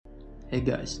Hey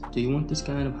guys, do you want this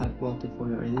kind of high quality for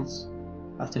your edits?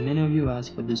 After many of you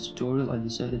asked for this tutorial, I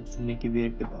decided to make a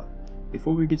video about it.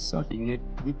 Before we get started, you need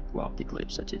good quality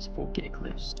clips such as 4K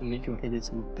clips to make your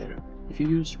edits look better. If you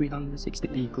use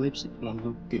 360p clips, it won't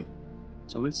look good.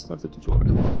 So let's start the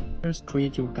tutorial. First,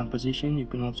 create your composition. You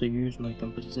can also use my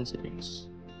composition settings.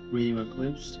 Read your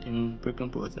clips and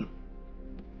pre-compose them.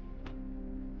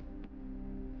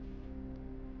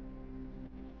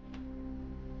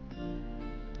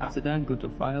 After that, go to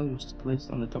File, which is placed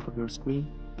on the top of your screen,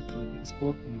 click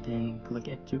Export, and then click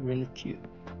Add to Render Queue.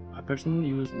 I personally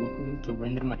use Qualiy to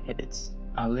render my edits.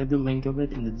 I'll leave the link of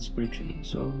it in the description.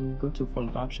 So go to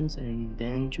Font Options and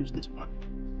then choose this one.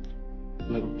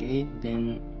 Click OK,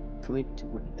 then click to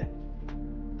render.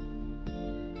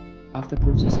 After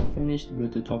process is finished, go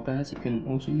to Topaz. You can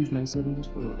also use my settings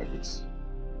for your edits.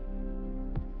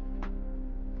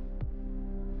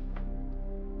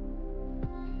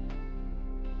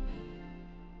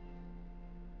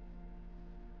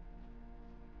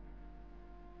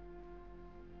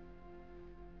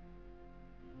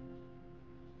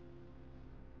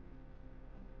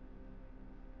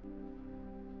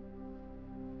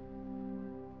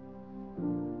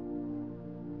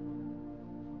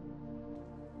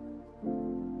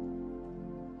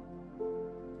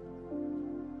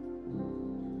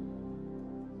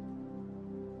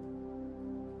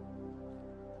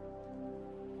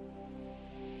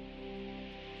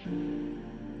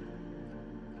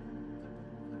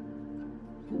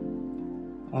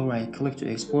 Alright, click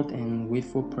to export and wait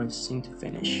for processing to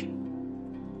finish. You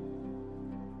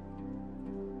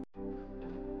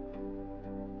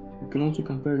can also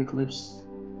compare the clips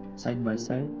side by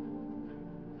side.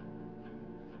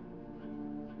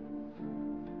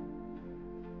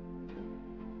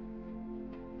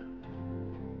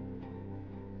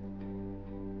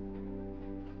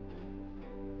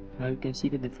 Now you can see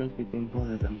the difference between both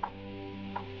of them.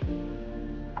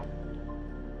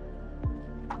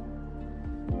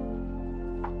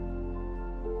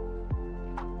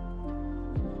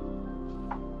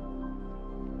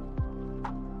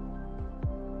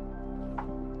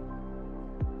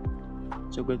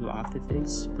 So go to After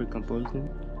Effects, pre-compose them,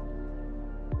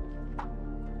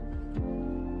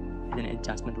 and then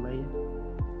adjustment layer.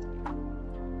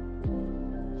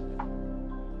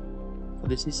 For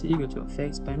the CC, go to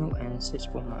Effects panel and search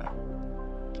for mine.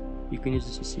 You can use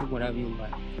the CC whatever you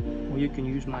like, or you can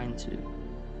use mine too.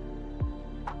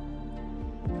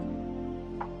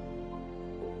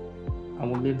 I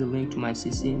will leave the link to my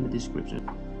CC in the description.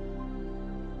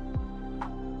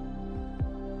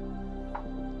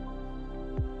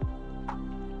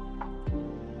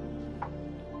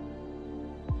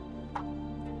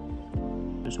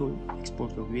 So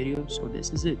export your video. So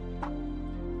this is it.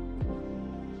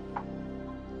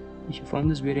 If you found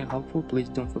this video helpful, please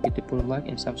don't forget to put a like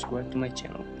and subscribe to my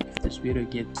channel. If this video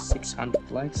gets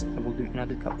 600 likes, I will do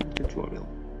another couple tutorial.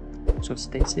 So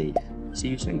stay safe. See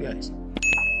you soon, guys.